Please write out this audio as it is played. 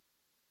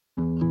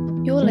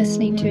You're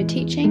listening to a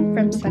teaching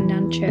from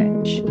Sundown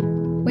Church.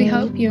 We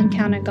hope you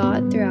encounter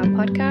God through our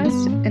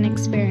podcast and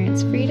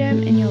experience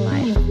freedom in your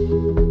life.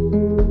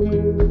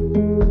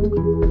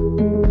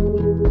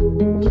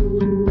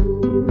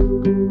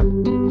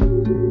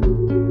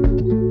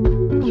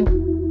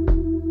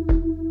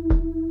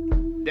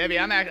 Debbie,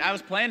 I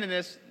was planning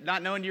this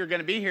not knowing you were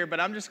going to be here, but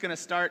I'm just going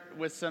to start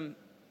with a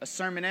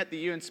sermonette that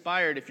you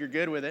inspired, if you're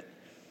good with it.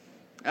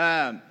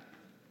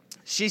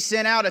 She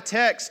sent out a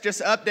text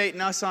just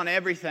updating us on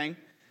everything,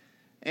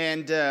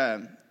 and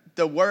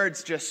the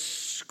words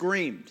just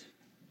screamed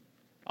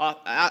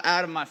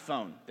out of my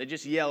phone. They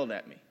just yelled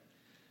at me.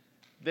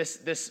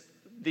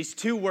 These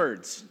two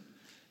words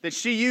that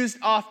she used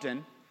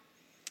often,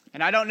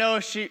 and I don't know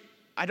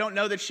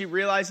that she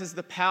realizes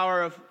the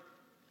power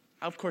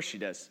of course she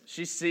does.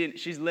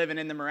 She's living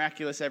in the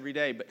miraculous every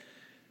day, but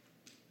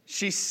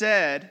she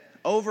said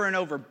over and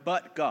over,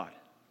 but God.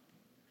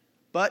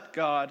 But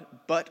God,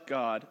 but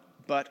God,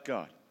 but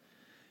God.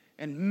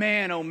 And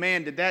man, oh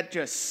man, did that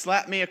just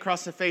slap me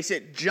across the face.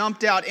 It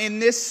jumped out. In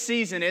this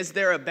season, is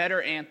there a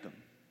better anthem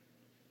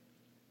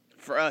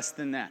for us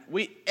than that?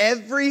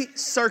 Every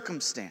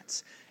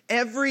circumstance,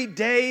 every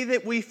day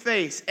that we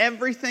face,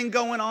 everything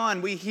going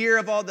on, we hear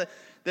of all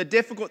the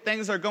difficult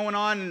things that are going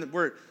on,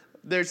 and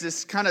there's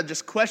this kind of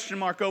just question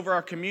mark over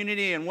our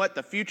community and what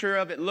the future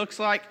of it looks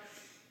like.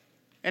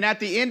 And at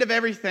the end of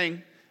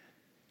everything,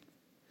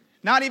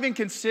 not even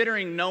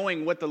considering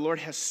knowing what the Lord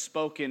has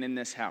spoken in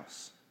this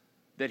house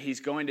that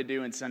He's going to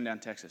do in Sundown,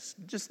 Texas.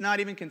 Just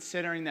not even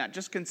considering that.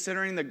 Just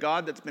considering the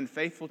God that's been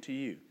faithful to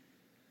you.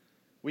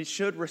 We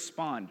should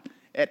respond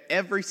at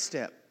every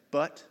step,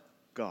 but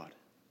God.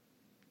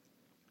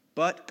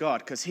 But God,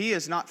 because He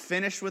is not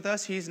finished with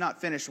us. He's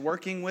not finished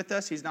working with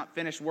us. He's not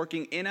finished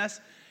working in us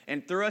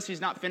and through us.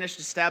 He's not finished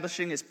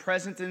establishing His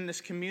presence in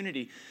this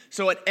community.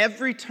 So at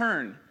every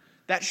turn,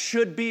 that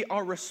should be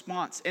our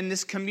response. And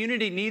this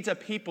community needs a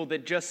people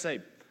that just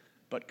say,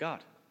 but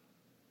God.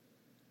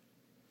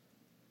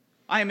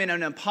 I am in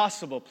an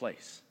impossible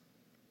place,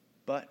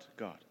 but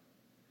God.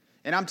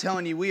 And I'm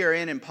telling you, we are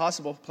in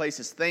impossible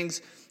places.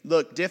 Things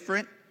look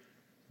different,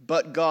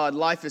 but God.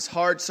 Life is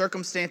hard.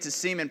 Circumstances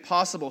seem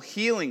impossible.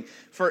 Healing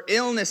for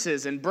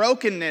illnesses and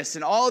brokenness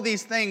and all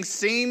these things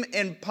seem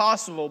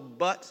impossible,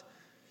 but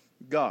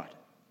God.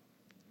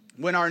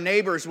 When our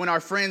neighbors, when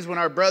our friends, when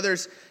our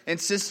brothers and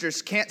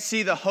sisters can't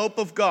see the hope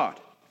of God,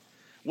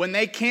 when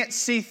they can't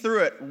see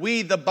through it,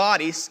 we, the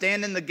body,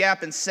 stand in the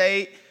gap and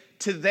say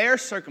to their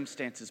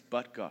circumstances,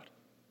 but God.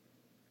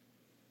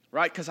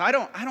 Right? Because I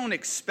don't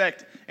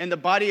expect in the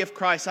body of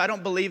Christ, I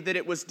don't believe that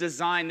it was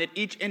designed that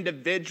each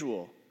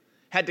individual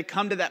had to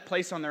come to that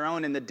place on their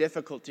own in the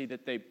difficulty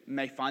that they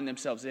may find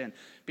themselves in.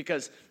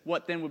 Because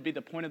what then would be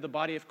the point of the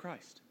body of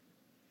Christ?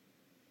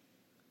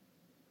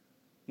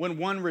 When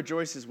one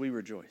rejoices, we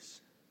rejoice.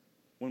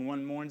 When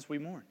one mourns, we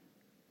mourn.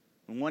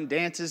 When one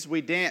dances,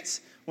 we dance.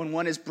 When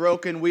one is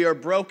broken, we are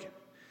broken.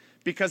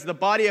 Because the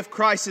body of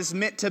Christ is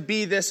meant to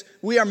be this,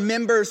 we are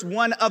members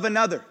one of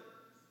another.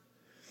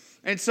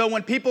 And so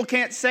when people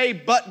can't say,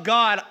 but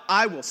God,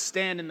 I will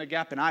stand in the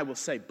gap and I will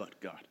say,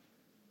 but God,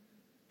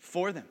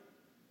 for them.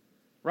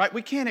 Right?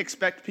 We can't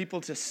expect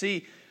people to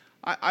see.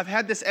 I've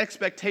had this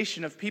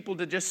expectation of people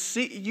to just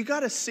see. You got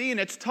to see, and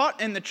it's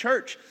taught in the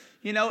church.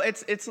 You know,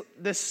 it's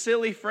this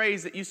silly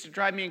phrase that used to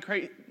drive me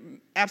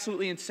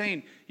absolutely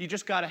insane. You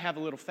just got to have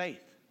a little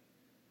faith.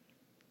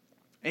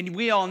 And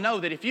we all know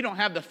that if you don't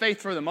have the faith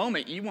for the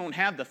moment, you won't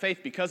have the faith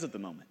because of the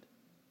moment.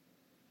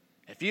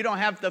 If you don't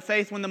have the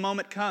faith when the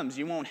moment comes,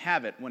 you won't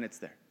have it when it's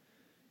there.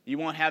 You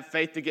won't have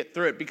faith to get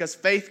through it because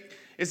faith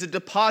is a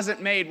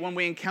deposit made when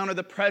we encounter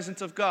the presence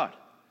of God.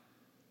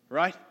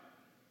 Right?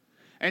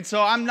 And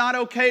so I'm not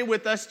okay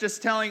with us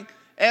just telling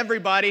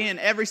everybody in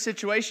every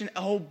situation,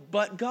 oh,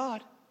 but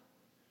God.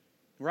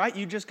 Right?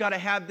 You just got to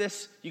have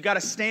this, you got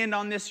to stand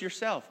on this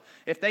yourself.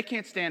 If they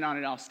can't stand on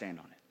it, I'll stand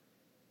on it.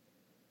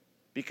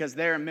 Because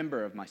they're a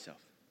member of myself.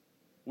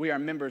 We are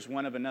members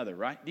one of another,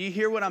 right? Do you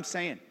hear what I'm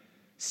saying?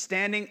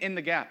 Standing in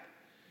the gap.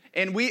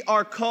 And we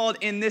are called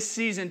in this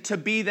season to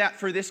be that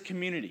for this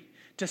community.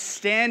 To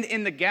stand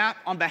in the gap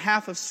on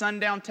behalf of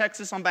Sundown,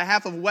 Texas, on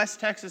behalf of West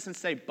Texas and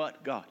say,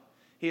 but God.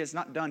 He is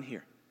not done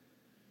here.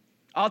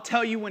 I'll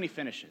tell you when He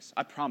finishes.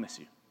 I promise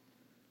you.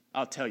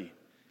 I'll tell you.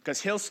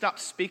 Because He'll stop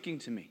speaking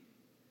to me.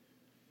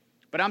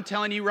 But I'm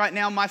telling you right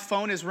now, my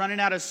phone is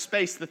running out of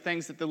space, the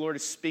things that the Lord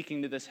is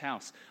speaking to this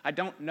house. I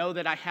don't know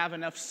that I have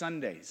enough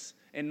Sundays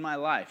in my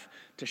life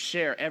to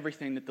share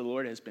everything that the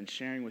Lord has been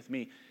sharing with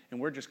me. And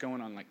we're just going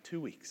on like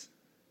 2 weeks.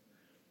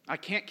 I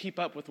can't keep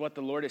up with what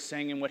the Lord is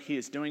saying and what He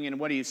is doing and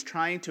what He is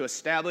trying to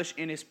establish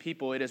in His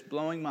people. It is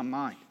blowing my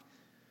mind.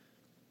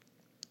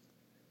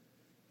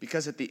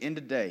 Because at the end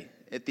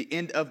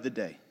of the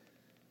day,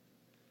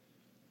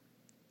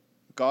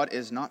 God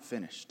is not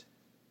finished.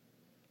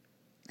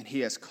 And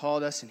He has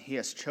called us and He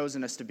has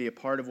chosen us to be a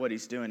part of what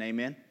He's doing.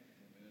 Amen?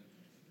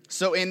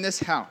 So in this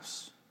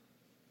house,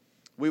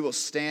 we will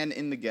stand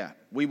in the gap.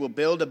 We will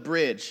build a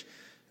bridge.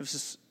 It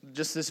was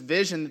just this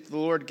vision that the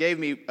Lord gave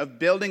me of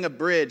building a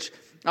bridge.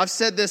 I've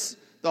said this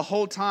the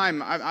whole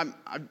time, I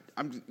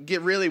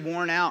get really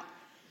worn out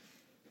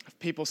of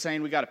people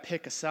saying we got to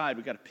pick a side.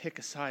 We got to pick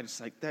a side.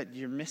 It's like that.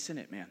 You're missing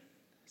it, man.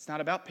 It's not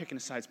about picking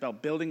a side. It's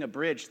about building a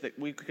bridge that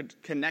we could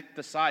connect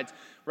the sides,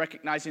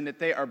 recognizing that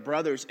they are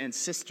brothers and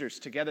sisters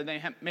together.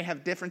 They may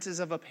have differences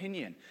of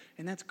opinion,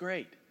 and that's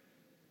great.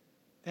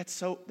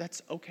 That's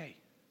okay.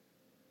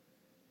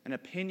 An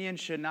opinion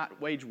should not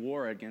wage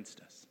war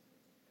against us,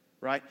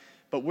 right?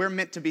 But we're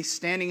meant to be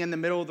standing in the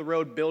middle of the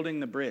road building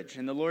the bridge.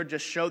 And the Lord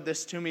just showed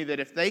this to me, that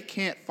if they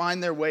can't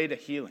find their way to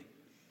healing,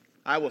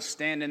 I will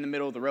stand in the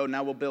middle of the road and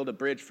I will build a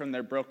bridge from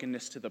their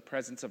brokenness to the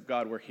presence of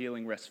God where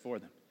healing rests for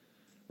them.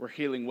 Where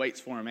healing waits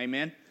for them.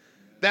 Amen?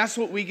 That's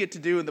what we get to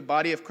do in the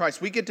body of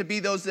Christ. We get to be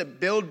those that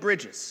build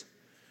bridges.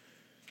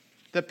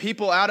 The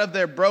people out of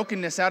their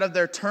brokenness, out of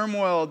their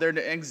turmoil, their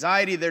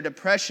anxiety, their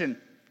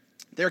depression,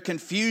 their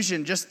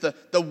confusion, just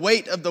the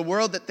weight of the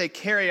world that they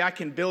carry, I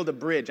can build a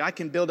bridge. I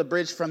can build a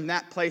bridge from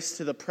that place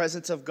to the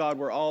presence of God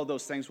where all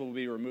those things will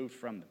be removed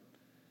from them.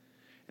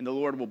 And the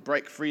Lord will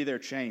break free their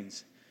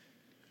chains.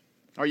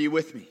 Are you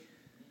with me?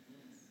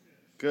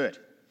 Good.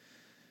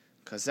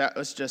 Because that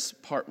was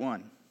just part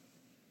one.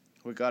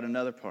 We got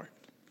another part.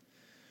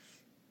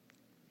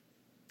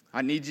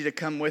 I need you to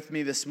come with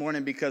me this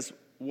morning, because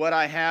what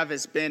I have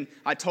has been,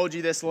 I told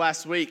you this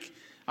last week,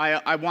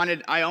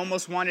 I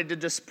almost wanted to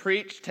just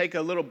preach, take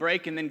a little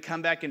break, and then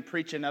come back and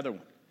preach another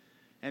one.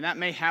 And that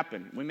may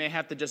happen. We may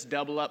have to just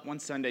double up one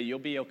Sunday. You'll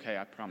be okay,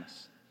 I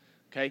promise.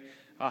 Okay?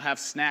 I'll have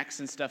snacks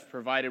and stuff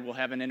provided. We'll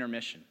have an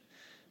intermission.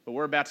 But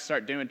we're about to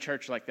start doing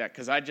church like that,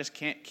 because I just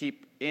can't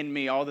keep in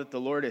me all that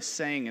the Lord is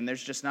saying, and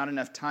there's just not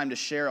enough time to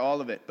share all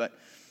of it. But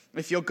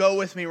if you'll go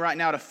with me right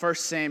now to 1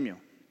 Samuel.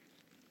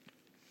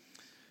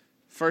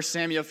 1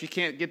 Samuel, if you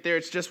can't get there,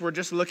 we're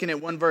just looking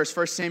at one verse.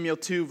 1 Samuel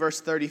 2,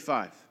 verse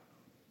 35.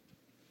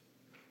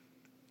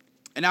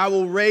 And I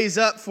will raise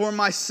up for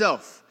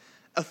myself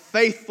a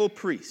faithful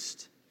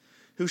priest,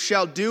 who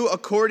shall do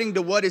according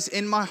to what is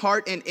in my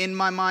heart and in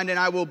my mind, and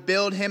I will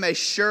build him a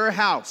sure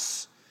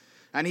house,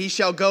 and he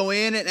shall go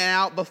in and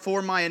out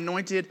before my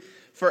anointed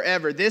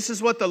forever. This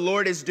is what the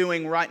Lord is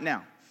doing right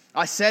now.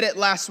 I said it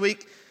last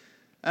week,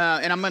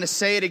 and I'm going to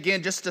say it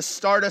again just to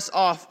start us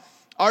off.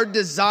 My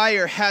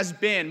desire has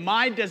been,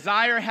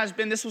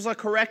 this was a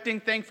correcting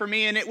thing for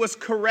me, and it was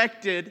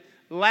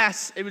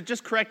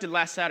just corrected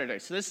last Saturday.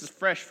 So this is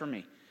fresh for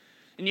me.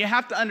 And you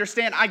have to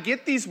understand, I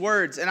get these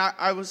words, and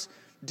I was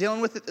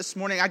dealing with it this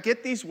morning. I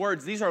get these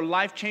words. These are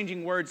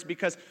life-changing words,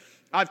 because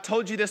I've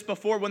told you this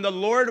before. When the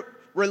Lord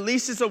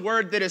releases a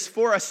word that is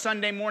for a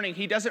Sunday morning,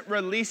 He doesn't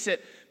release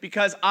it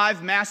because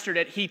I've mastered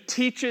it. He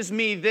teaches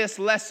me this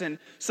lesson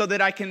so that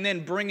I can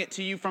then bring it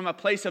to you from a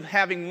place of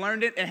having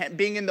learned it and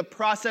being in the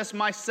process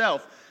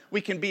myself.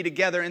 We can be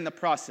together in the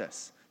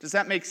process. Does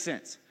that make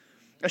sense?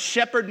 A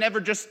shepherd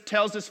never just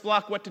tells his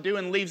flock what to do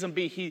and leaves them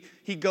be.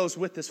 He goes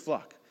with his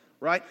flock,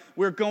 right?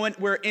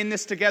 We're in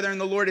this together,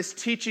 and the Lord is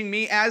teaching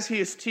me as He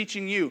is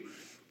teaching you.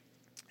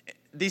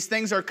 These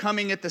things are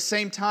coming at the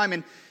same time,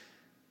 and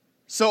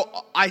so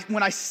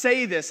when I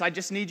say this, I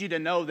just need you to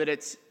know that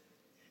it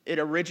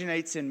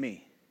originates in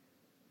me.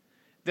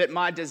 That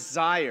my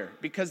desire,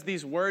 because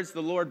these words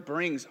the Lord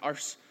brings,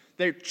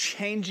 they're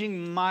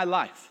changing my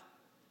life.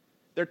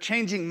 They're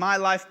changing my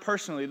life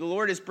personally. The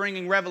Lord is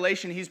bringing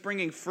revelation. He's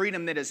bringing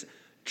freedom that is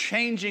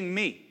changing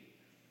me.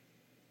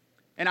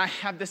 And I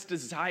have this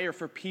desire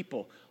for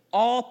people,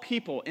 all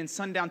people in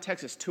Sundown,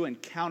 Texas, to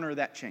encounter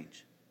that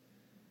change.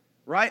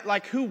 Right?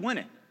 Like, who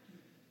wouldn't?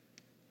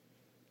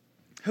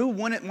 Who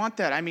wouldn't want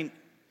that? I mean,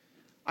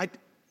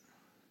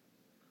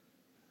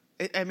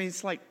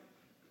 it's like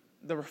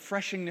the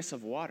refreshingness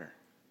of water.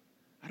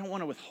 I don't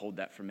want to withhold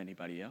that from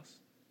anybody else.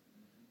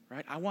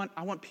 Right? I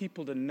want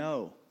people to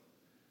know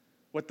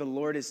what the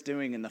Lord is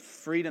doing and the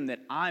freedom that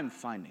I'm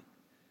finding.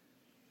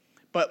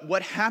 But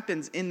what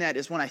happens in that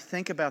is when I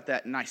think about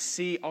that and I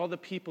see all the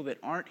people that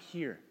aren't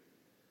here,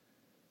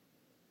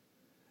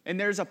 and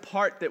there's a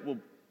part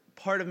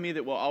of me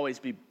that will always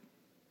be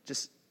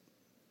just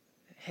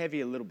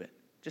heavy a little bit,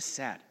 just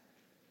sad.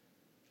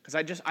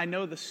 Because I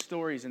know the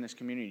stories in this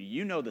community.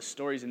 You know the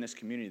stories in this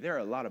community. There are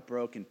a lot of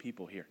broken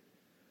people here.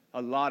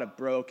 A lot of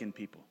broken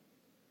people.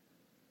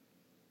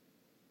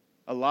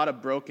 A lot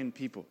of broken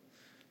people.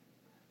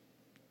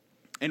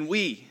 And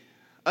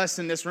us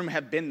in this room,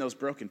 have been those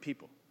broken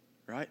people,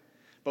 right?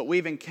 But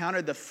we've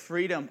encountered the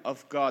freedom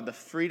of God, the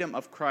freedom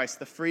of Christ,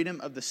 the freedom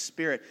of the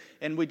Spirit.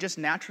 And we just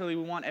naturally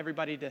want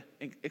everybody to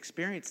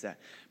experience that.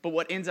 But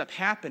what ends up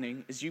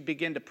happening is you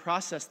begin to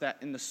process that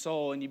in the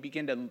soul, and you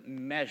begin to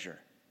measure,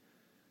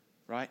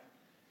 right?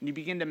 And you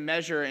begin to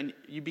measure, and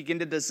you begin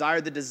to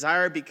desire. The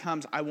desire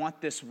becomes, I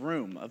want this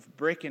room of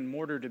brick and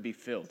mortar to be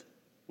filled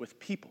with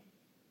people.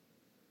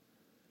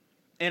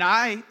 And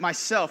I,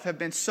 myself, have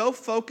been so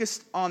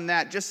focused on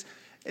that,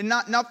 and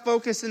not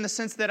focused in the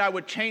sense that I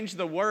would change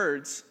the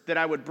words that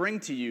I would bring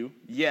to you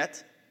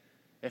yet.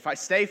 If I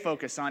stay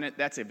focused on it,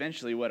 that's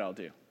eventually what I'll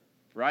do,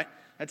 right?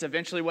 That's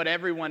eventually what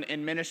everyone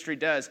in ministry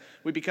does.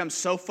 We become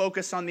so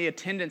focused on the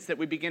attendance that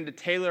we begin to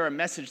tailor a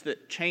message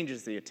that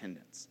changes the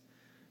attendance.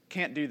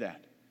 Can't do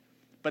that.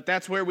 But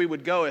that's where we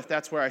would go if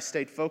that's where I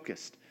stayed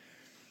focused.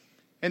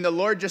 And the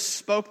Lord just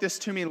spoke this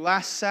to me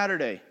last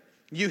Saturday.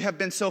 You have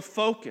been so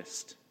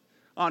focused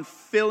on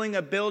filling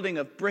a building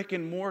of brick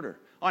and mortar,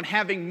 on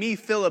having me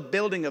fill a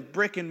building of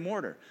brick and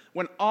mortar,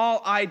 when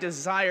all I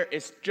desire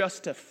is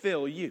just to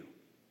fill you.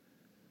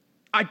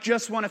 I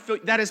just want to fill,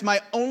 that is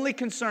my only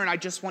concern. I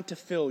just want to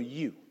fill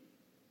you.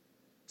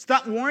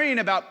 Stop worrying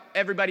about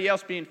everybody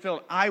else being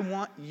filled. I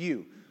want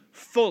you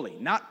fully,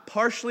 not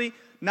partially,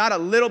 not a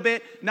little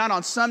bit, not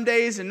on some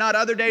days and not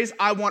other days.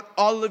 I want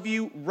all of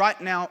you right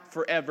now,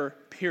 forever,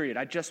 period.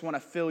 I just want to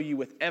fill you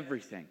with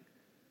everything.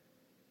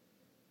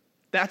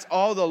 That's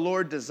all the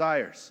Lord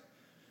desires.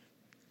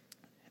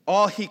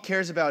 All he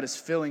cares about is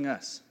filling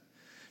us.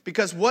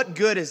 Because what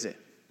good is it?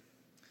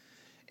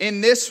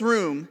 In this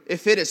room,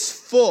 if it is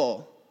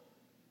full,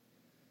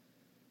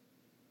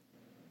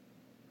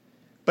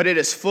 but it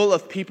is full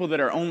of people that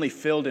are only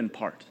filled in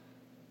part,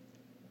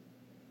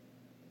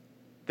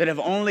 that have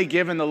only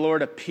given the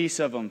Lord a piece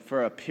of them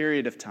for a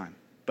period of time,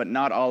 but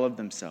not all of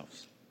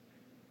themselves.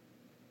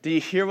 Do you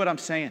hear what I'm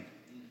saying?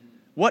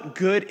 What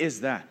good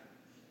is that?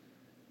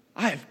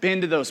 I have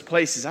been to those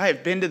places. I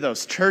have been to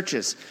those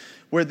churches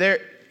where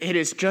it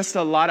is just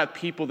a lot of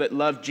people that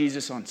love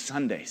Jesus on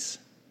Sundays.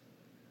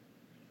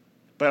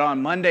 But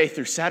on Monday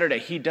through Saturday,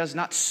 he does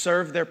not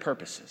serve their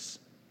purposes.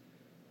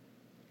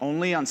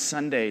 Only on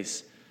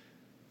Sundays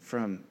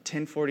from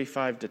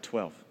 10:45 to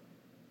 12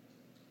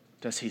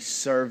 does he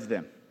serve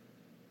them.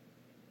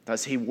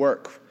 Does he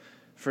work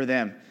for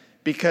them?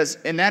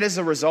 And that is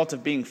a result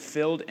of being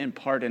filled in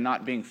part and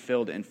not being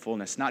filled in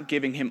fullness. Not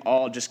giving him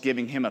all, just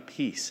giving him a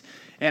piece.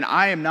 And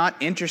I am not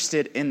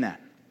interested in that.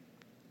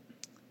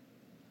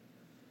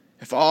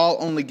 If all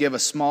only give a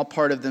small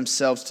part of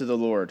themselves to the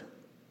Lord,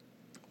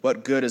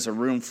 what good is a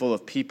room full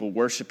of people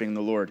worshiping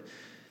the Lord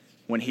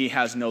when he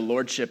has no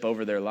lordship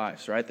over their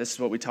lives, right? This is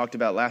what we talked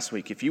about last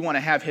week. If you want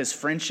to have his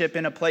friendship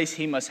in a place,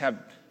 he must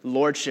have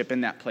lordship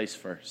in that place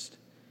first.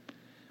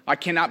 I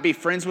cannot be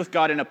friends with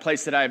God in a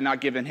place that I have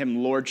not given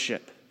him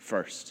lordship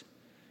first.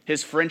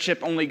 His friendship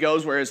only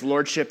goes where his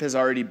lordship has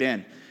already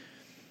been.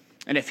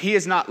 And if he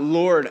is not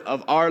Lord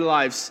of our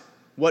lives,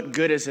 what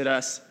good is it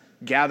us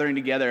gathering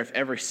together if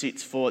every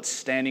seat's full? It's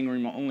standing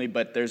room only,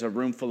 but there's a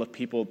room full of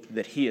people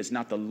that he is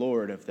not the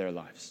Lord of their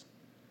lives.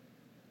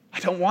 I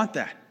don't want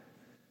that.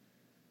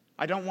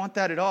 I don't want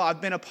that at all.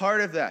 I've been a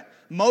part of that.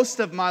 Most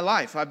of my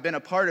life, I've been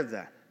a part of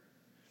that.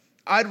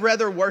 I'd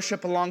rather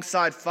worship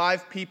alongside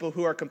 5 people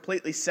who are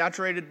completely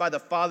saturated by the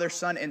Father,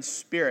 Son, and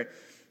Spirit,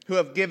 who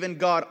have given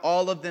God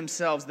all of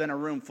themselves, than a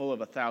room full of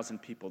 1,000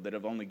 people that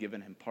have only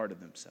given him part of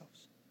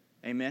themselves.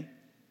 Amen?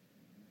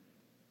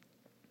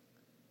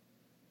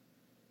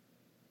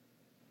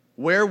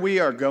 Where we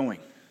are going,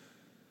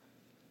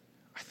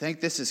 I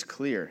think this is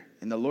clear,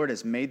 and the Lord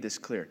has made this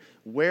clear.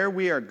 Where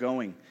we are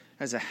going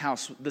as a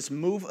house, this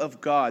move of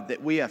God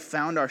that we have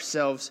found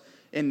ourselves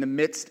in the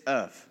midst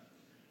of,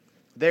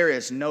 there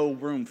is no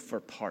room for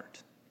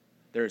part.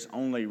 There is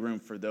only room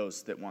for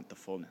those that want the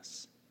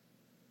fullness.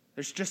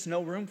 There's just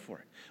no room for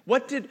it.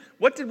 What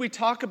did we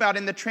talk about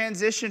in the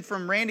transition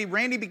from Randy?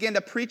 Randy began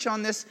to preach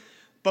on this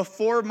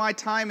before my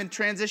time and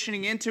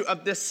transitioning into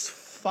of this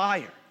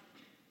fire.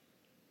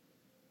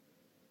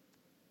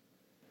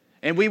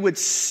 And we would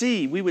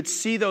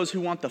see those who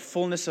want the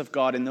fullness of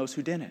God and those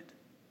who didn't.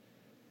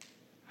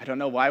 I don't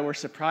know why we're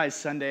surprised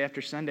Sunday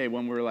after Sunday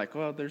when we're like,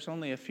 well, there's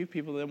only a few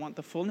people that want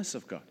the fullness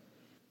of God.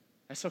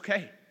 That's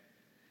okay.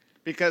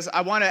 Because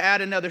I want to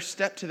add another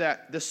step to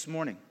that this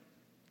morning.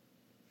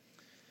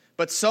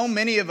 But so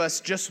many of us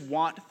just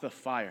want the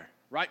fire,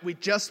 right? We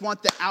just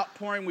want the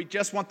outpouring. We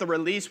just want the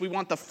release. We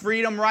want the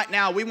freedom right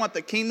now. We want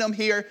the kingdom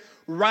here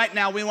right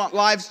now. We want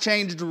lives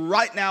changed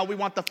right now. We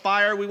want the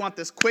fire. We want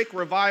this quick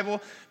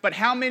revival. But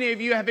how many of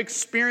you have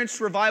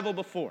experienced revival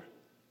before?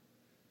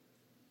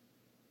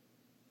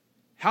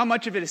 How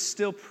much of it is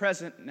still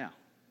present now?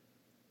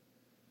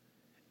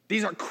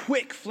 These are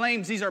quick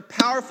flames. These are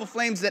powerful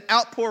flames that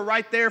outpour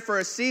right there for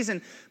a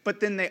season, but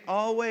then they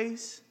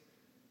always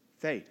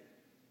fade.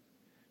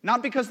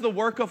 Not because the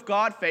work of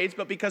God fades,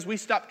 but because we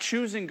stop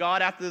choosing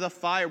God after the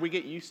fire. We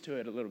get used to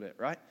it a little bit,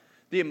 right?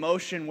 The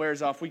emotion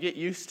wears off. We get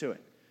used to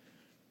it.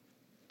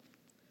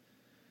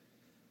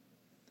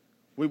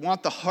 We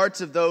want the hearts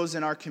of those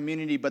in our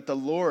community, but the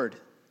Lord,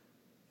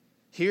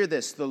 hear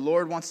this, the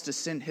Lord wants to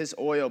send his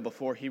oil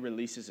before he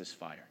releases his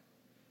fire.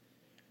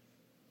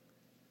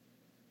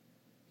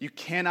 You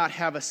cannot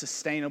have a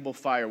sustainable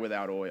fire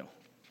without oil.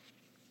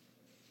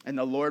 And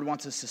the Lord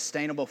wants a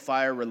sustainable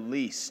fire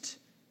released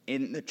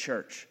in the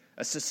church.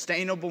 A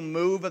sustainable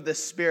move of the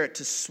Spirit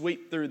to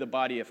sweep through the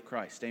body of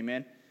Christ.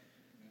 Amen?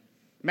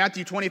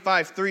 Matthew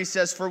 25:3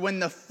 says, "For when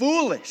the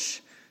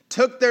foolish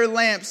took their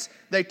lamps,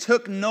 they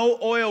took no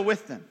oil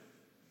with them."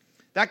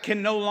 That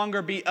can no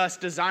longer be us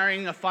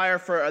desiring a fire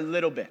for a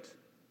little bit.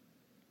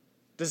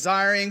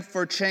 Desiring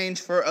for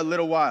change for a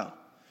little while.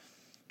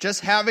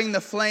 Just having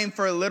the flame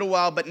for a little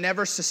while, but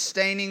never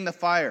sustaining the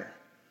fire.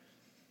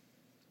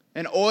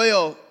 And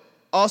oil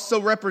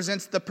also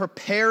represents the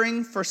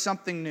preparing for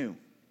something new,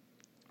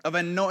 of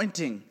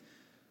anointing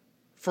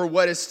for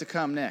what is to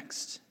come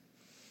next.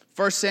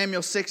 1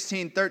 Samuel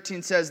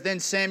 16:13 says, Then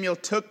Samuel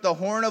took the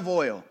horn of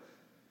oil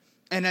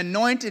and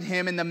anointed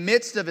him in the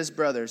midst of his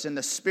brothers, and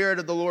the Spirit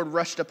of the Lord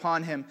rushed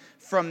upon him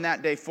from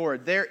that day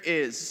forward. There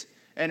is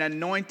an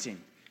anointing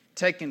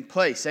taking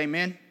place.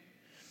 Amen?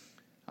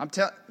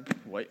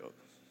 Wait.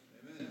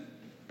 Amen.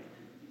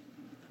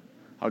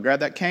 I'll grab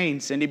that cane.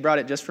 Cindy brought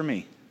it just for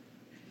me.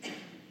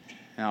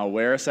 And I'll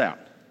wear us out.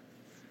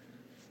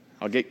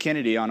 I'll get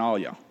Kennedy on all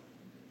y'all.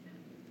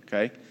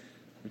 Okay?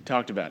 We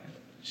talked about it.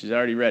 She's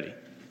already ready.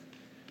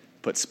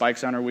 Put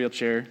spikes on her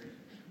wheelchair.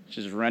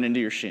 She's running to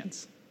your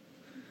shins.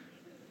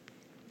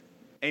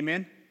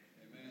 Amen?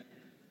 Amen.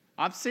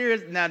 I'm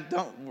serious. Now,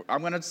 I'm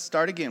going to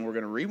start again. We're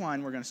going to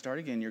rewind. We're going to start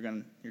again. You're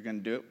going to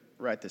do it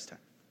right this time.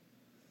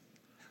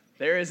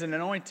 There is an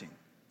anointing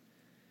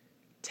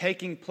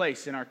taking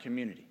place in our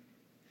community.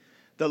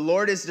 The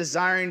Lord is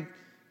desiring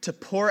to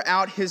pour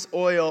out his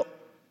oil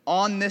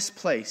on this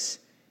place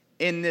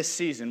in this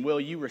season. Will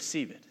you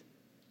receive it?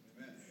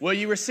 Amen. Will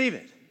you receive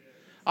it?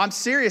 I'm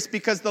serious,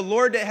 because the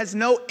Lord has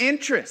no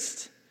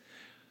interest.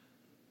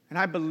 And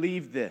I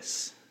believe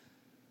this.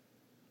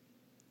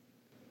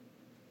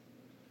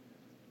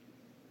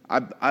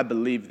 I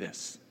believe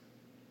this.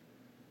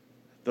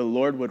 The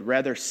Lord would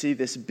rather see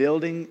this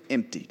building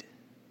emptied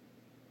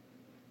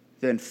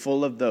than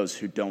full of those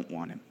who don't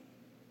want him.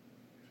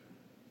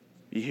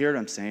 You hear what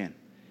I'm saying?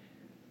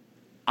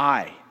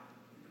 I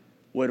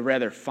would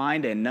rather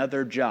find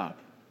another job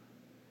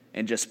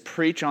and just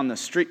preach on the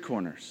street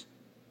corners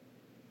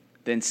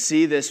than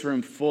see this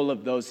room full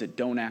of those that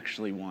don't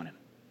actually want him.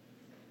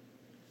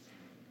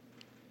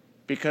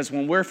 Because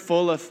when we're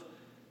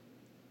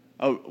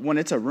when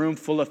it's a room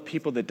full of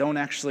people that don't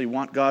actually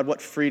want God, what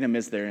freedom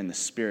is there in the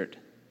Spirit?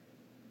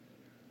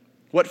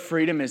 What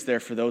freedom is there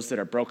for those that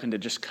are broken to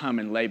just come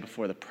and lay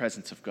before the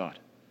presence of God?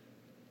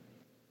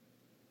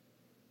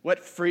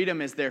 What freedom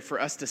is there for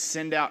us to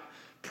send out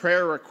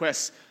prayer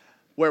requests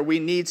where we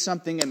need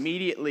something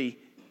immediately,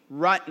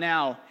 right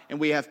now,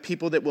 and we have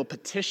people that will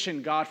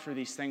petition God for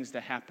these things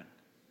to happen?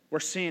 We're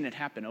seeing it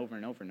happen over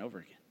and over and over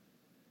again.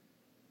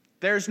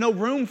 There's no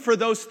room for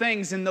those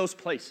things in those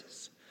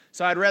places.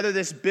 So I'd rather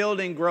this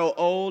building grow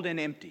old and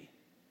empty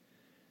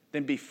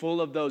than be full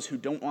of those who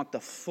don't want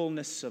the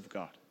fullness of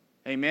God.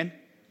 Amen?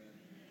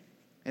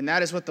 And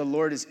that is what the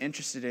Lord is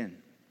interested in.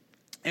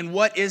 And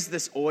what is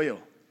this oil?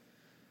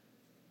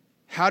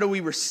 How do we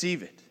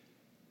receive it?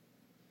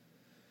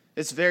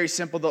 It's very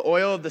simple. The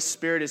oil of the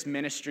Spirit is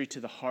ministry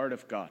to the heart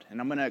of God. And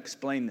I'm going to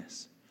explain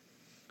this.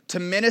 To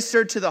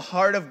minister to the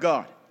heart of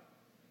God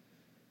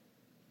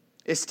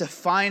is to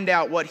find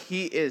out what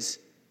he is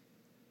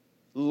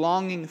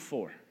longing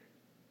for.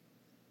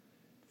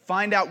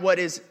 Find out what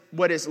is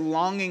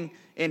longing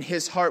in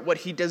his heart, what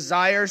he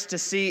desires to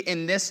see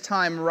in this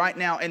time right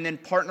now, and then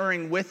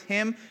partnering with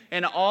him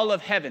and all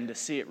of heaven to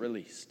see it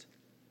released.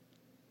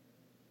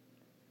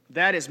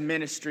 That is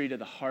ministry to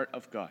the heart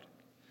of God.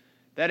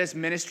 That is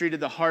ministry to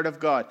the heart of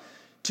God.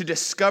 To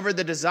discover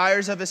the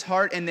desires of his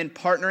heart and then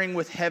partnering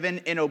with heaven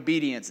in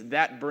obedience.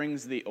 That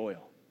brings the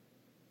oil.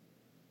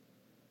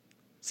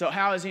 So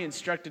how has he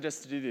instructed us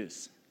to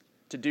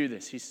do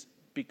this?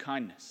 Be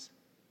kindness,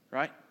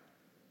 right?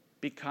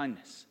 Be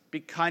kindness. Be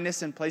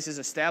kindness in places,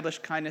 establish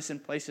kindness in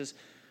places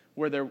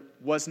where there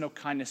was no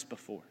kindness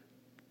before.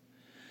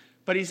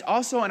 But he's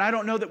also, and I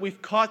don't know that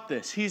we've caught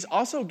this, he's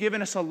also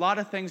given us a lot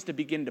of things to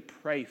begin to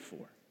pray for.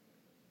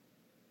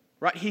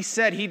 Right? He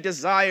said he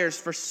desires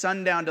for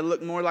sundown to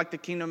look more like the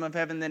kingdom of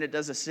heaven than it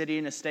does a city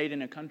and a state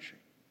and a country.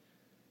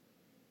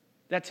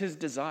 That's his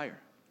desire.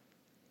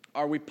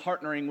 Are we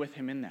partnering with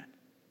him in that?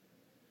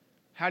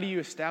 How do you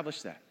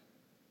establish that?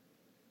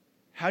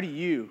 How do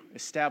you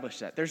establish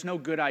that? There's no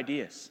good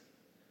ideas.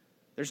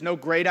 There's no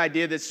great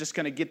idea that's just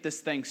going to get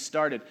this thing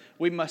started.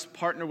 We must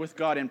partner with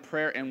God in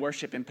prayer and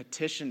worship and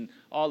petition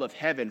all of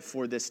heaven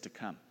for this to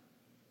come.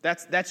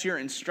 That's your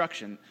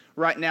instruction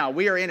right now.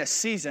 We are in a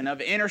season of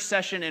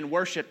intercession and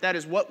worship. That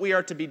is what we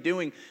are to be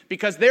doing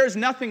because there's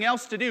nothing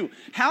else to do.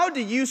 How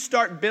do you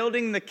start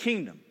building the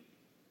kingdom?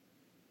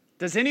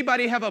 Does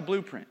anybody have a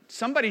blueprint?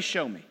 Somebody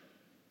show me.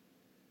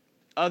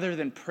 Other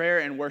than prayer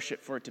and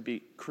worship for it to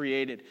be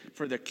created,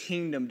 for the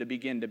kingdom to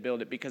begin to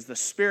build it, because the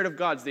Spirit of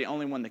God's the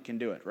only one that can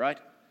do it, right?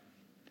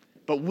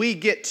 But we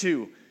get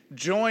to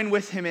join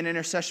with him in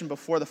intercession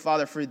before the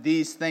Father for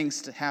these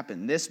things to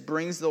happen. This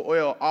brings the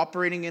oil,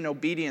 operating in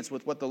obedience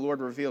with what the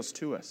Lord reveals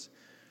to us.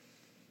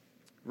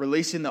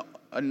 Releasing the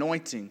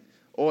anointing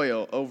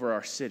oil over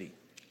our city.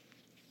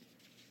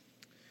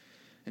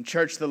 And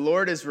church, the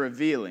Lord is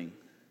revealing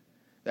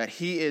that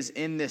he is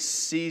in this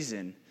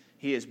season.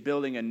 He is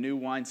building a new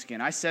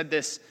wineskin. I said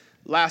this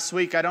last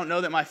week. I don't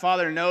know that my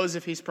father knows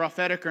if he's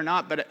prophetic or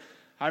not, but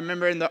I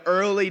remember in the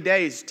early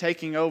days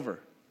taking over.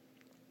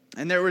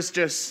 And there was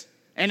just,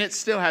 and it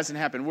still hasn't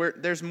happened.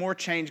 There's more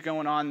change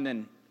going on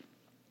than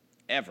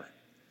ever.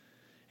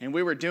 And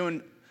we were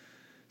doing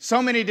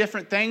so many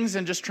different things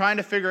and just trying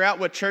to figure out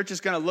what church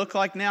is going to look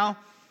like now.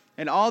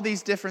 And all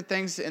these different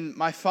things. And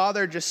my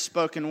father just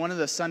spoke in one of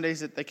the Sundays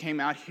that they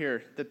came out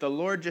here that the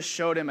Lord just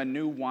showed him a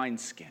new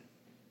wineskin.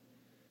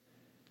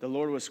 the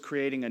Lord was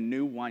creating a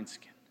new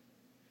wineskin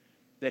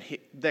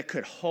that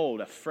could hold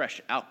a fresh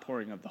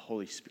outpouring of the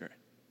Holy Spirit.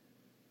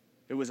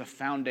 It was a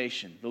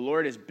foundation. The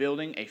Lord is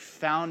building a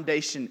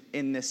foundation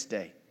in this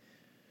day,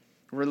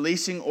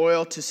 releasing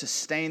oil to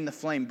sustain the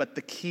flame. But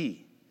the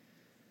key,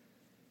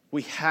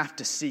 we have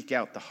to seek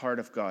out the heart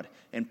of God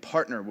and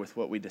partner with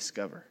what we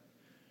discover.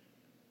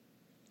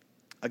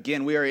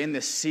 Again, we are in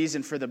this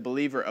season for the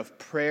believer of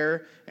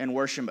prayer and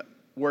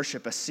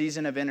worship, a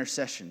season of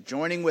intercession,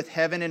 joining with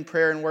heaven in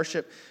prayer and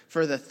worship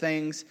for the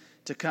things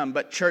to come.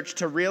 But church,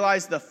 to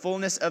realize the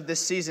fullness of this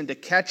season, to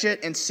catch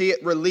it and see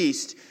it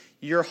released,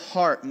 your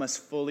heart must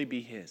fully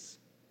be His.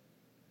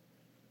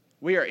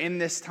 We are in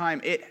this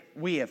time,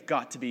 we have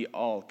got to be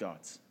all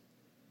God's.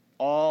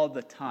 All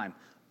the time,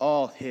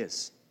 all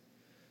His.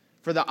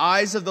 For the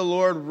eyes of the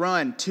Lord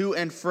run to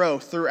and fro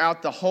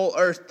throughout the whole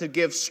earth to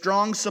give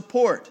strong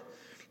support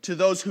to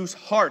those whose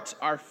hearts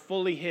are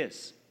fully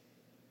His.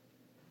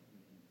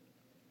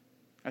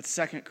 That's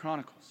 2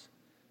 Chronicles.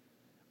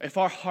 If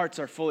our hearts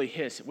are fully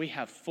His, we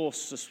have full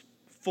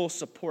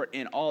support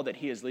in all that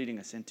He is leading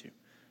us into.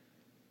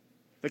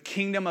 The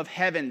kingdom of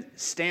heaven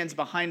stands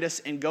behind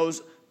us and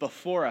goes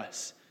before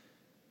us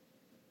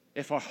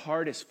if our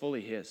heart is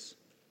fully His.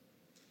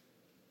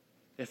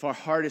 If our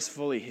heart is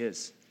fully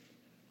His,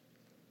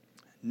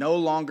 no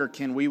longer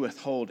can we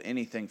withhold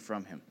anything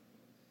from Him.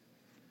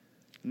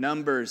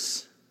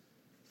 Numbers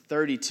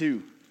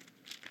 32,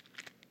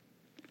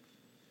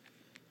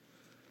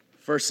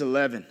 verse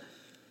 11.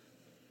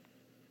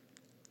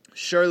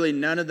 Surely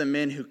none of the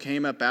men who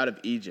came up out of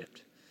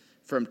Egypt,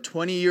 from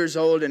 20 years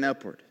old and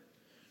upward,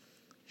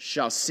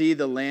 shall see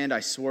the land I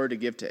swore to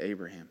give to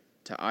Abraham,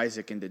 to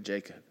Isaac, and to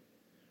Jacob,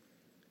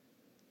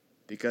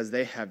 because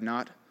they have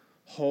not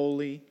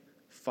wholly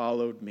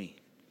followed me.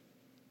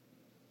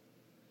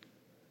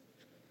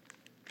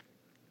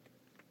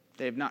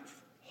 They have not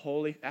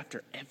wholly,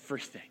 after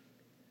everything.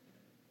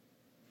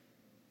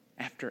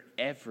 After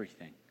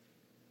everything.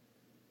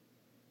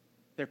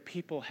 Their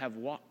people have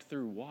walked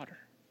through water,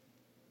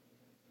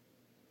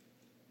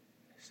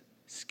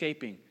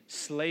 escaping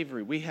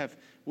slavery.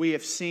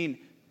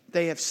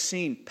 They have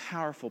seen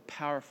powerful,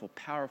 powerful,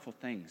 powerful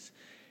things.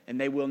 And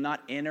they will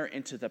not enter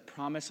into the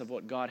promise of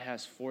what God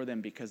has for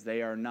them because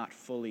they are not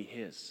fully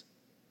His.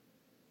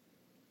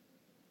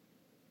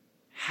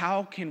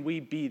 How can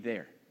we be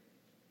there?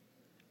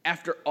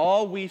 After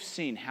all we've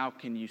seen, how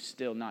can you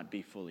still not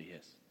be fully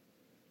His?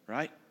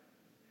 Right?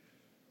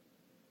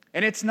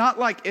 And it's not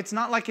like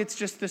it's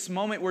just this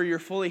moment where you're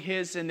fully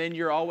His and then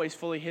you're always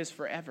fully His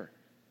forever.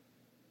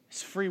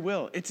 It's free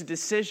will. It's a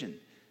decision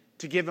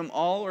to give Him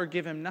all or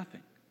give Him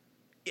nothing.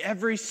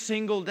 Every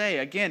single day.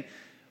 Again,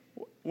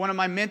 one of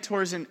my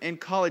mentors in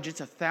college,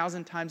 it's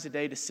 1,000 times a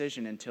day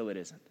decision until it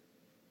isn't.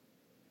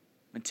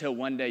 Until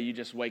one day you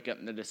just wake up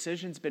and the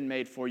decision's been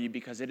made for you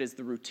because it is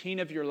the routine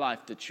of your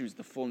life to choose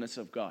the fullness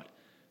of God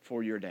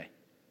for your day.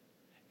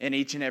 In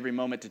each and every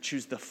moment to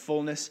choose the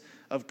fullness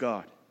of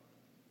God.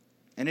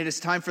 And it is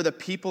time for the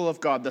people of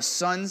God, the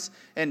sons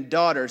and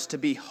daughters, to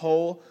be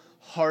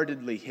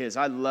wholeheartedly His.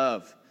 I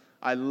love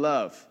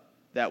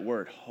that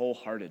word,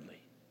 wholeheartedly.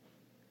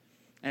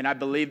 And I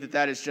believe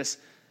that is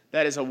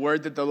a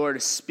word that the Lord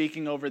is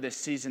speaking over this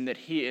season, that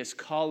He is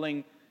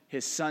calling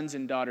His sons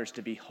and daughters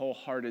to be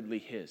wholeheartedly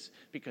His,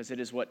 because it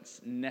is what's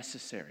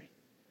necessary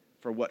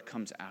for what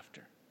comes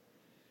after.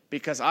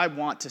 Because I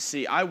want to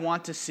see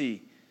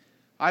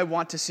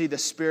the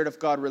Spirit of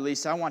God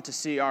released. I want to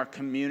see our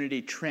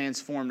community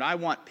transformed. I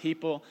want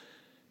people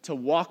to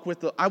walk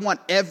I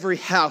want every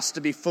house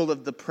to be full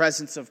of the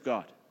presence of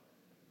God.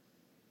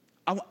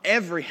 I want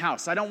every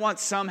house. I don't want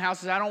some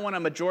houses. I don't want a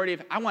majority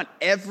I want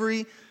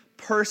every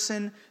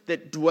person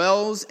that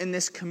dwells in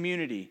this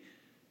community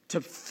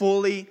to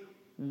fully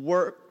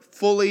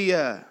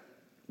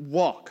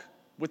walk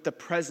with the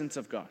presence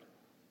of God.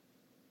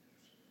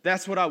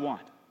 That's what I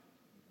want.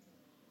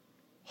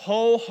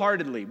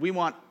 Wholeheartedly. We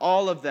want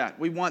all of that.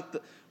 We want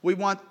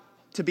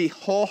to be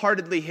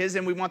wholeheartedly His,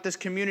 and we want this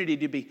community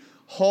to be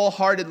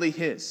wholeheartedly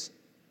His.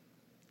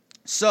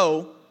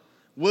 So,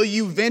 will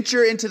you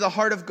venture into the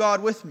heart of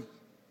God with me?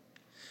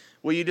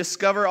 Will you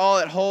discover all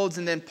it holds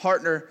and then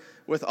partner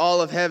with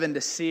all of heaven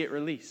to see it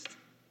released?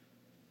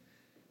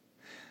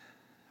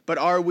 But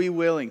are we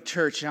willing,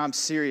 church? And I'm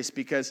serious,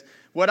 because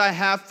what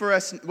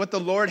the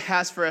Lord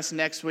has for us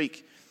next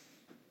week,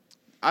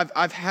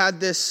 I've had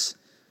this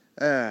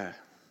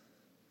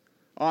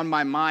on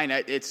my mind.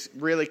 It's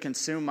really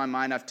consumed my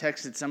mind. I've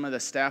texted some of the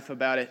staff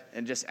about it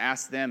and just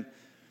asked them.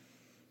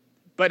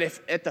 But if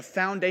at the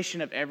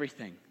foundation of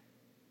everything,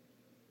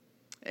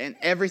 and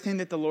everything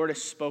that the Lord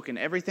has spoken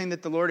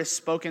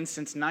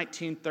since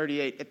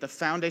 1938, at the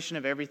foundation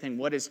of everything,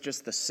 what is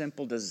just the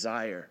simple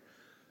desire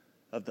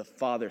of the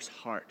Father's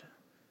heart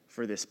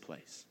for this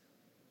place?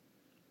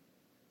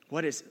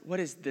 What is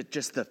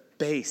just the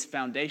base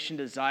foundation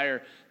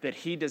desire that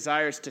He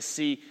desires to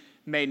see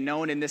made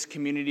known in this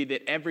community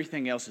that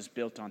everything else is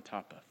built on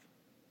top of?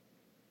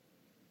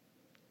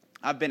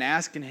 I've been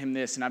asking him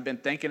this, and I've been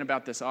thinking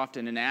about this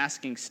often and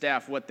asking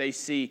staff what they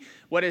see.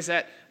 What is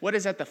at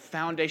the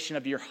foundation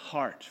of your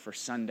heart for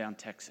Sundown,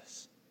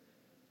 Texas?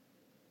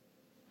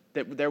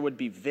 That there would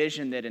be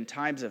vision, that in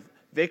times of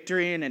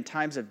victory and in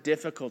times of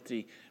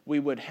difficulty, we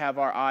would have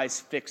our eyes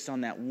fixed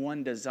on that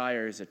one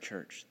desire as a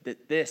church.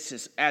 That this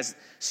is, as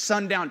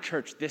Sundown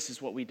Church, this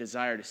is what we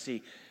desire to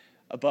see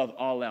above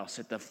all else.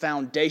 At the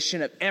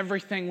foundation of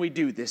everything we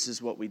do, this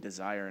is what we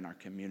desire in our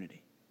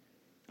community.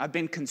 I've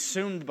been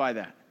consumed by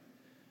that.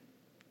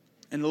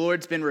 And the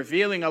Lord's been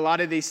revealing a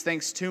lot of these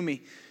things to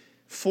me.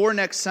 For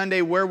next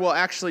Sunday, where we'll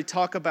actually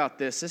talk about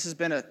this. This has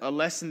been a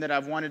lesson that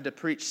I've wanted to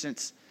preach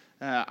since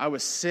I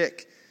was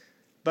sick.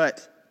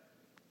 But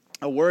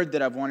a word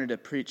that I've wanted to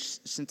preach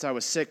since I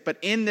was sick. But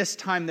in this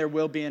time, there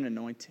will be an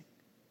anointing.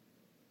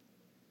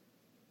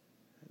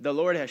 The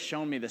Lord has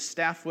shown me the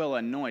staff will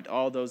anoint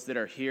all those that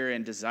are here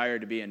and desire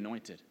to be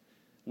anointed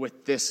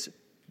with this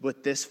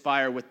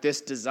fire, with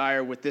this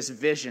desire, with this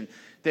vision,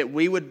 that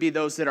we would be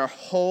those that are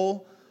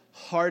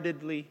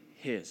wholeheartedly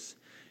His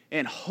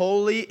and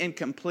wholly and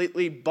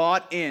completely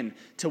bought in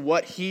to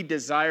what He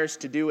desires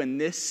to do in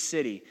this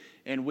city,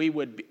 and we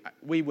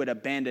would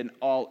abandon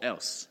all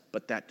else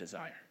but that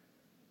desire.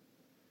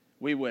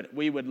 We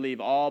would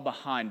leave all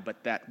behind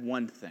but that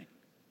one thing.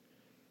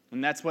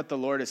 And that's what the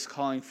Lord is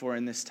calling for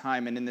in this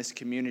time and in this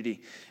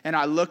community. And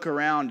I look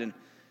around and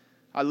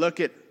I look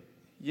at,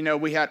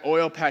 we had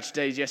Oil Patch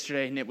Days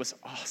yesterday, and it was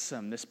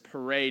awesome. This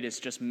parade is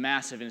just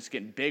massive, and it's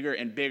getting bigger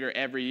and bigger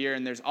every year.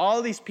 And there's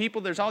all these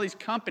people, there's all these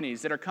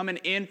companies that are coming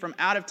in from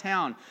out of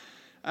town.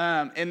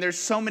 And there's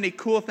so many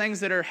cool things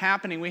that are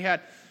happening. We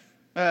had,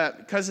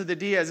 because of the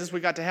Diaz's, we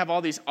got to have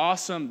all these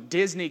awesome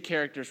Disney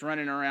characters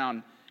running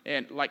around.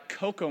 And like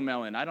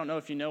Cocomelon. I don't know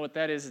if you know what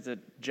that is. It's a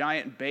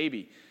giant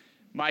baby.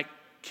 My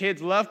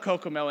kids love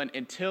Cocomelon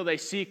until they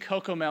see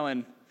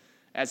Cocomelon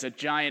as a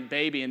giant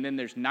baby, and then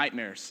there's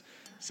nightmares.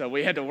 So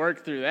we had to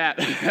work through that.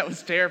 That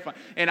was terrifying.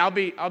 And I'll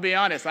be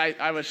honest,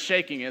 I was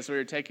shaking as we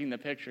were taking the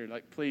picture.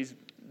 Like, please,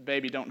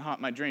 baby, don't haunt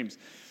my dreams.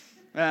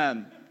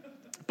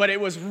 But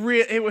it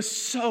was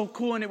so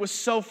cool, and it was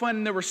so fun,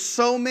 and there were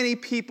so many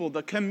people.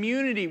 The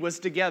community was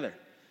together.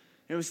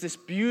 It was this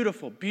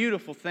beautiful,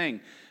 beautiful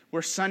thing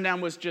where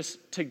Sundown was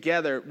just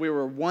together. We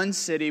were one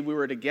city. We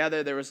were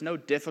together. There was no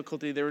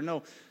difficulty.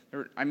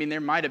 There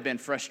might have been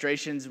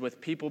frustrations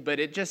with people, but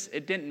it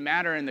didn't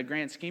matter in the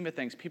grand scheme of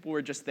things. People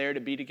were just there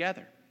to be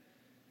together.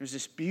 It was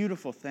this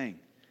beautiful thing.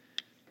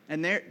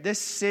 And this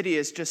city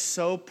is just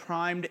so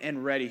primed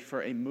and ready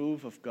for a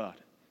move of God.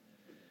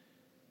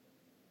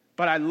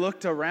 But I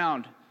looked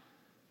around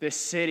this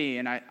city,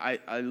 and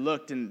I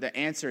looked, and the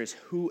answer is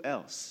who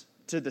else?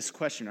 To this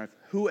question of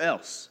who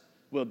else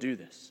will do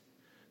this?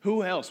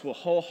 Who else will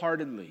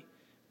wholeheartedly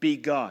be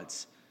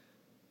God's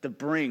to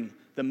bring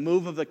the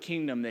move of the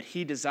kingdom that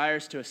He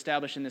desires to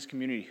establish in this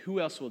community? Who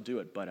else will do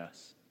it but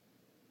us?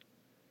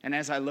 And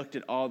as I looked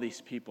at all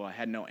these people, I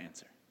had no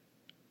answer.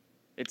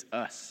 It's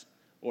us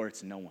or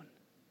it's no one.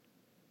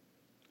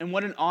 And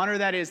what an honor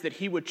that is that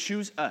He would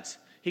choose us.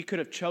 He could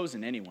have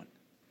chosen anyone.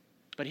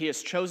 But He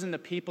has chosen the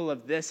people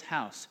of this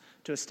house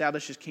to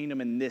establish His kingdom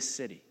in this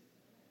city.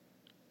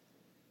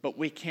 But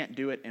we can't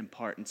do it in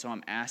part. And so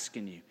I'm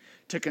asking you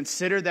to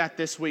consider that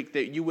this week,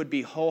 that you would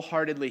be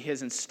wholeheartedly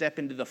His and step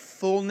into the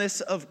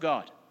fullness of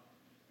God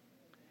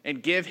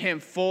and give Him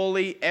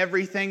fully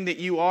everything that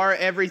you are,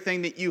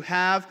 everything that you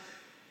have,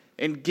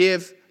 and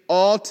give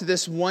all to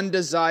this one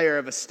desire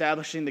of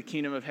establishing the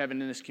kingdom of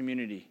heaven in this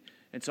community.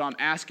 And so I'm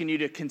asking you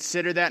to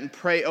consider that and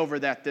pray over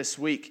that this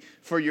week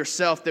for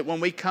yourself, that when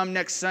we come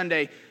next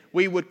Sunday,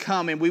 we would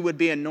come and we would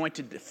be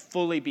anointed to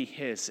fully be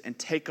His and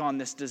take on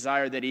this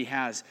desire that He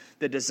has,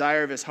 the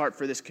desire of His heart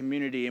for this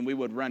community, and we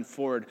would run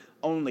forward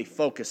only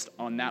focused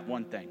on that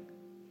one thing.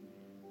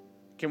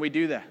 Can we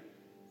do that?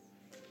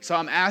 So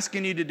I'm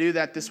asking you to do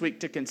that this week,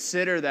 to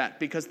consider that,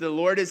 because the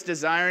Lord is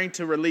desiring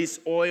to release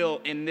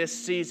oil in this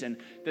season,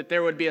 that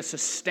there would be a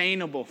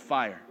sustainable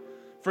fire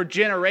for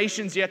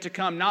generations yet to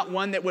come, not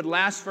one that would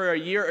last for a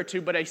year or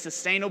two, but a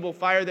sustainable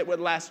fire that would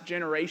last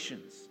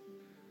generations.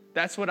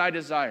 That's what I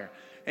desire.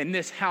 And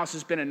this house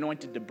has been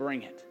anointed to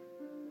bring it.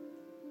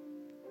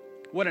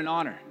 What an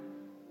honor.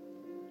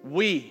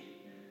 We,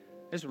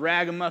 this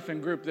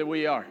ragamuffin group that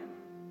we are,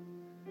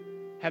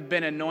 have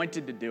been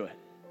anointed to do it.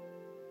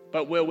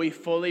 But will we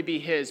fully be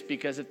His?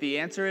 Because if the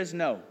answer is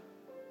no,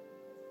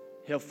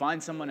 He'll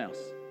find someone else.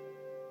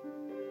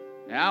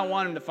 And I don't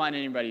want Him to find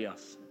anybody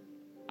else.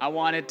 I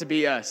want it to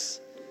be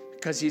us,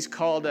 because He's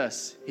called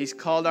us. He's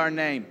called our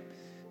name.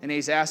 And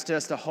He's asked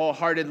us to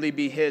wholeheartedly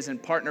be His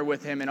and partner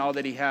with Him in all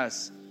that He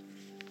has.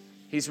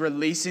 He's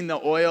releasing the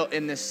oil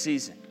in this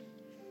season.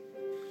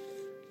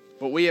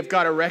 But we have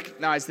got to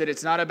recognize that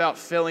it's not about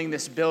filling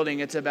this building.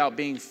 It's about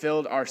being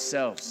filled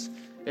ourselves.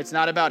 It's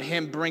not about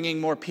Him bringing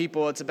more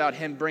people. It's about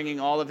Him bringing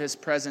all of His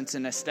presence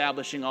and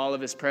establishing all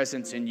of His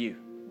presence in you.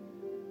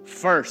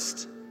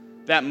 First,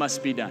 that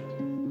must be done.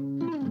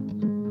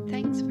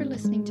 Thanks for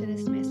listening to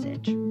this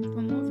message.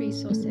 For more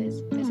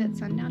resources, visit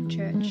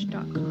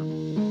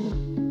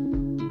sundownchurch.com.